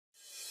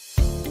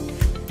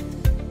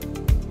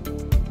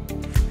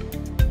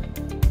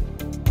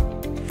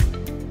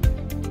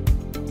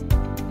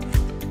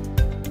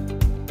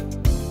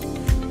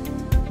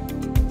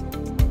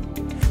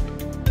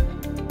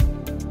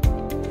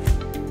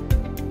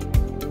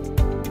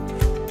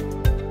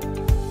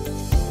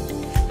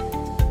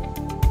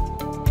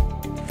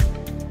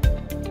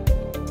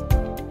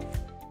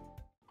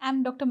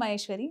I'm Dr.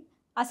 Maheshwari,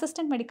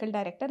 Assistant Medical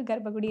Director,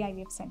 GarbhaGudi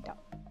IVF Center.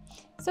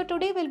 So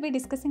today we'll be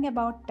discussing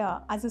about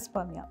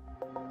Azoospermia.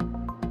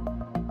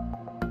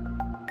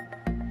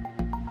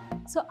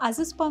 So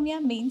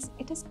Azoospermia means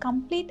it is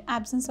complete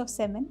absence of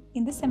semen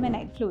in the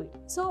seminal fluid.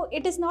 So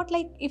it is not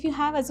like if you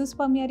have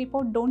Azoospermia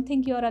report, don't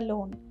think you are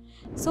alone.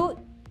 So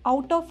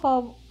out of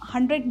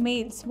 100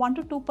 males, 1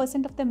 to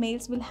 2% of the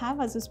males will have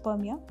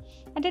Azoospermia,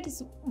 and it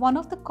is one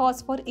of the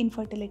cause for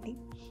infertility,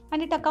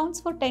 and it accounts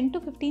for 10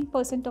 to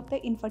 15% of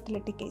the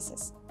infertility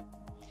cases.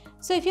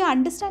 So if you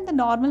understand the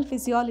normal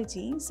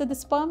physiology, so the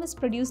sperm is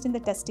produced in the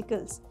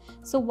testicles.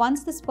 So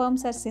once the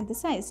sperms are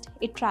synthesized,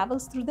 it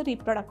travels through the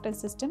reproductive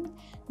system,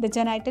 the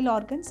genital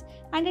organs,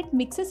 and it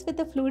mixes with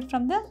the fluid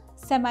from the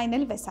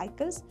seminal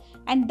vesicles,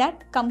 and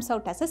that comes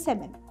out as a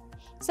semen.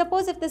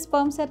 Suppose if the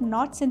sperms are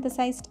not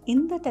synthesized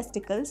in the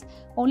testicles,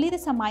 only the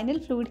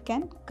seminal fluid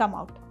can come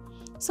out.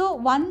 So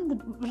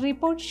one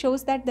report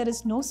shows that there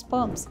is no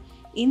sperms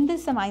in the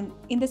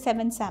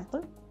semen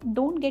sample.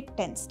 Don't get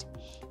tensed.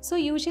 So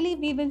usually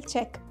we will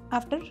check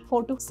after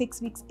 4 to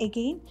 6 weeks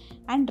again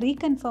and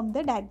reconfirm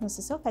the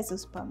diagnosis of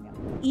Azoospermia.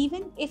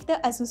 Even if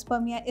the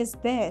Azoospermia is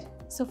there,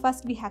 so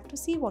first we have to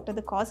see what are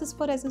the causes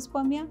for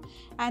Azoospermia,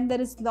 and there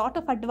is a lot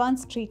of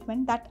advanced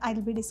treatment that I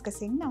will be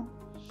discussing now.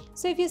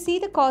 So if you see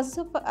the causes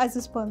of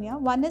Azoospermia,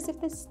 one is if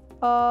the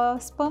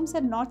sperms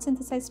are not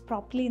synthesized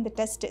properly in the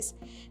testis,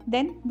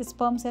 then the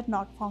sperms are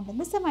not found in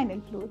the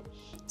seminal fluid.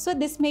 So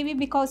this may be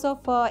because of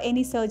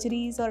any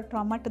surgeries or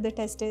trauma to the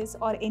testis,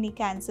 or any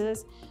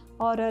cancers,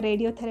 or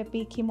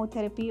radiotherapy,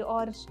 chemotherapy,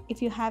 or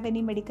if you have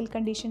any medical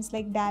conditions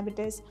like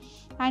diabetes,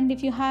 and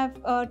if you have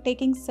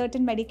taking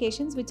certain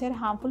medications which are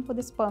harmful for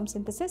the sperm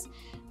synthesis,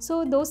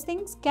 so those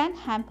things can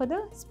hamper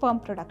the sperm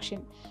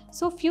production.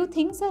 So few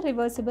things are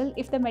reversible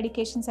if the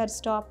medications are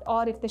stopped,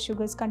 or if the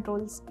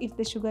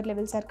sugar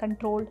levels are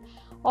controlled,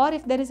 or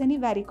if there is any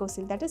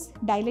varicocele, that is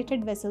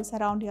dilated vessels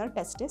around your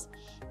testis.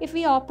 If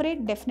we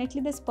operate, definitely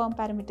the sperm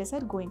parameters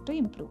are going to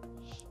improve.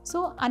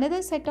 So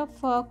another set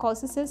of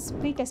causes is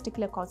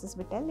pre-testicular causes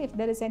we tell. If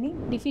there is any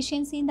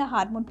deficiency in the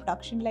hormone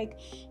production like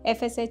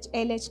FSH,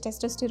 LH,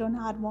 testosterone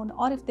hormone,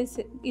 or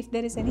if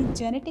there is any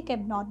genetic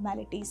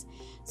abnormalities,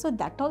 so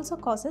that also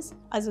causes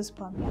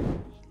Azoospermia.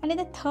 And in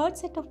the third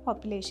set of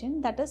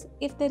population, that is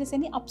if there is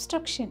any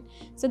obstruction,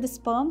 so the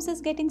sperms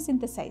is getting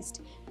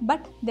synthesized,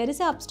 but there is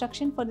an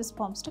obstruction for the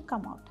sperms to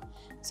come out.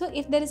 So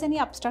if there is any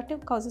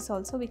obstructive causes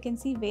also, we can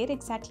see where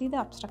exactly the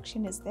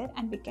obstruction is there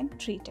and we can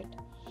treat it.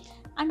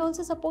 And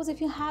also, suppose if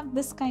you have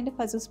this kind of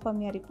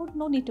Azoospermia report,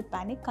 no need to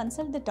panic,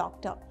 consult the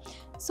doctor.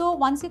 So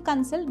once you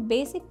consult,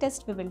 basic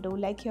test we will do,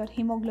 like your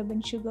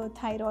hemoglobin, sugar,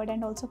 thyroid,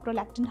 and also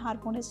prolactin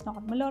hormone is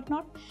normal or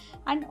not,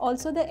 and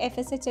also the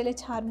FSH,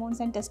 LH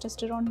hormones and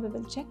testosterone we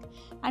will check,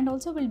 and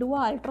also we'll do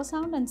an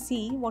ultrasound and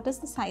see what is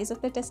the size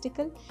of the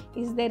testicle,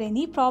 is there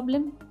any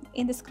problem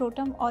in the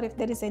scrotum, or if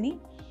there is any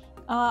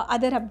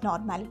other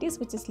abnormalities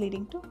which is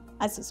leading to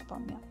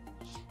Azoospermia.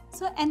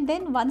 So, and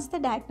then once the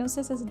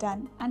diagnosis is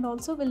done, and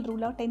also we'll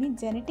rule out any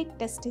genetic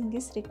testing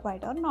is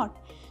required or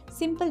not.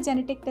 Simple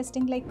genetic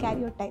testing like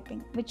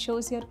karyotyping, which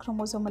shows your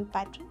chromosomal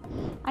pattern,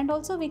 and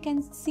also we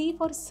can see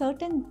for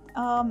certain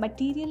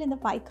material in the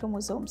Y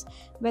chromosomes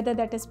whether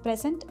that is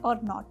present or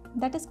not.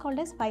 That is called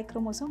as Y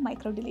chromosome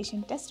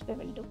microdeletion test we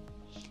will do.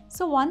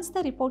 So once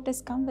the report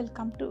has come, we'll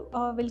come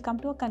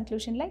to a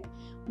conclusion like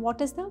what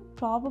is the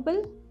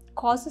probable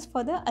causes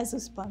for the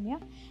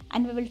Azoospermia,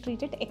 and we will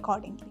treat it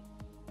accordingly.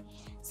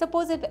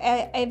 Suppose if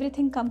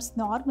everything comes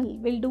normal,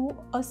 we'll do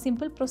a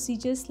simple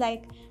procedures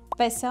like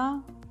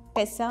PESA,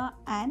 TESA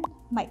and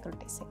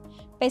micro-TESA.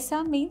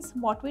 PESA means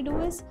what we do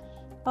is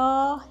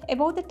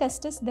above the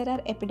testis there are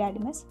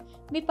epididymis.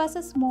 We pass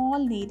a small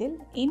needle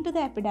into the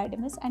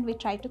epididymis and we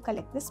try to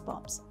collect the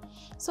sperms.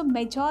 So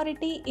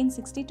majority, in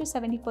 60 to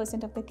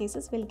 70% of the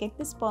cases, will get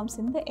the sperms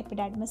in the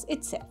epididymis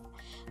itself.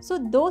 So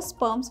those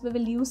sperms we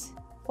will use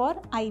for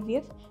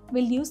IVF.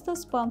 We'll use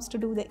those sperms to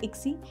do the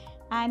ICSI,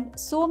 and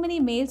so many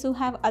males who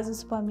have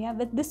Azoospermia,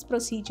 with this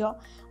procedure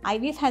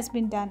IVF has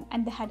been done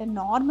and they had a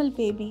normal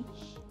baby,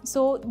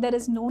 so there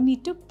is no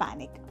need to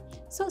panic.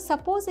 So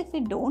suppose if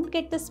we don't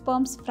get the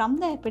sperms from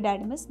the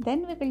epididymis,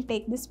 then we will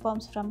take the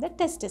sperms from the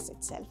testis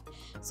itself.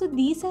 So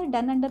these are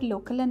done under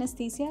local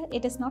anesthesia.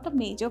 It is not a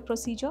major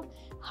procedure,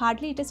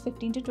 hardly it is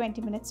 15 to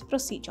 20 minutes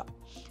procedure.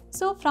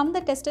 So from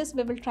the testis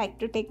we will try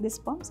to take the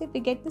sperms. If we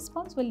get the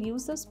sperms, we'll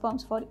use those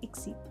sperms for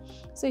ICSI.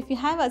 So if you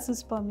have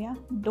Azoospermia,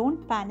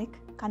 don't panic,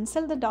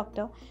 consult the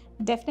doctor.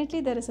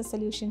 Definitely there is a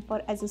solution for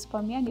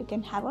Azoospermia and you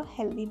can have a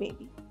healthy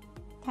baby.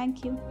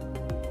 Thank you.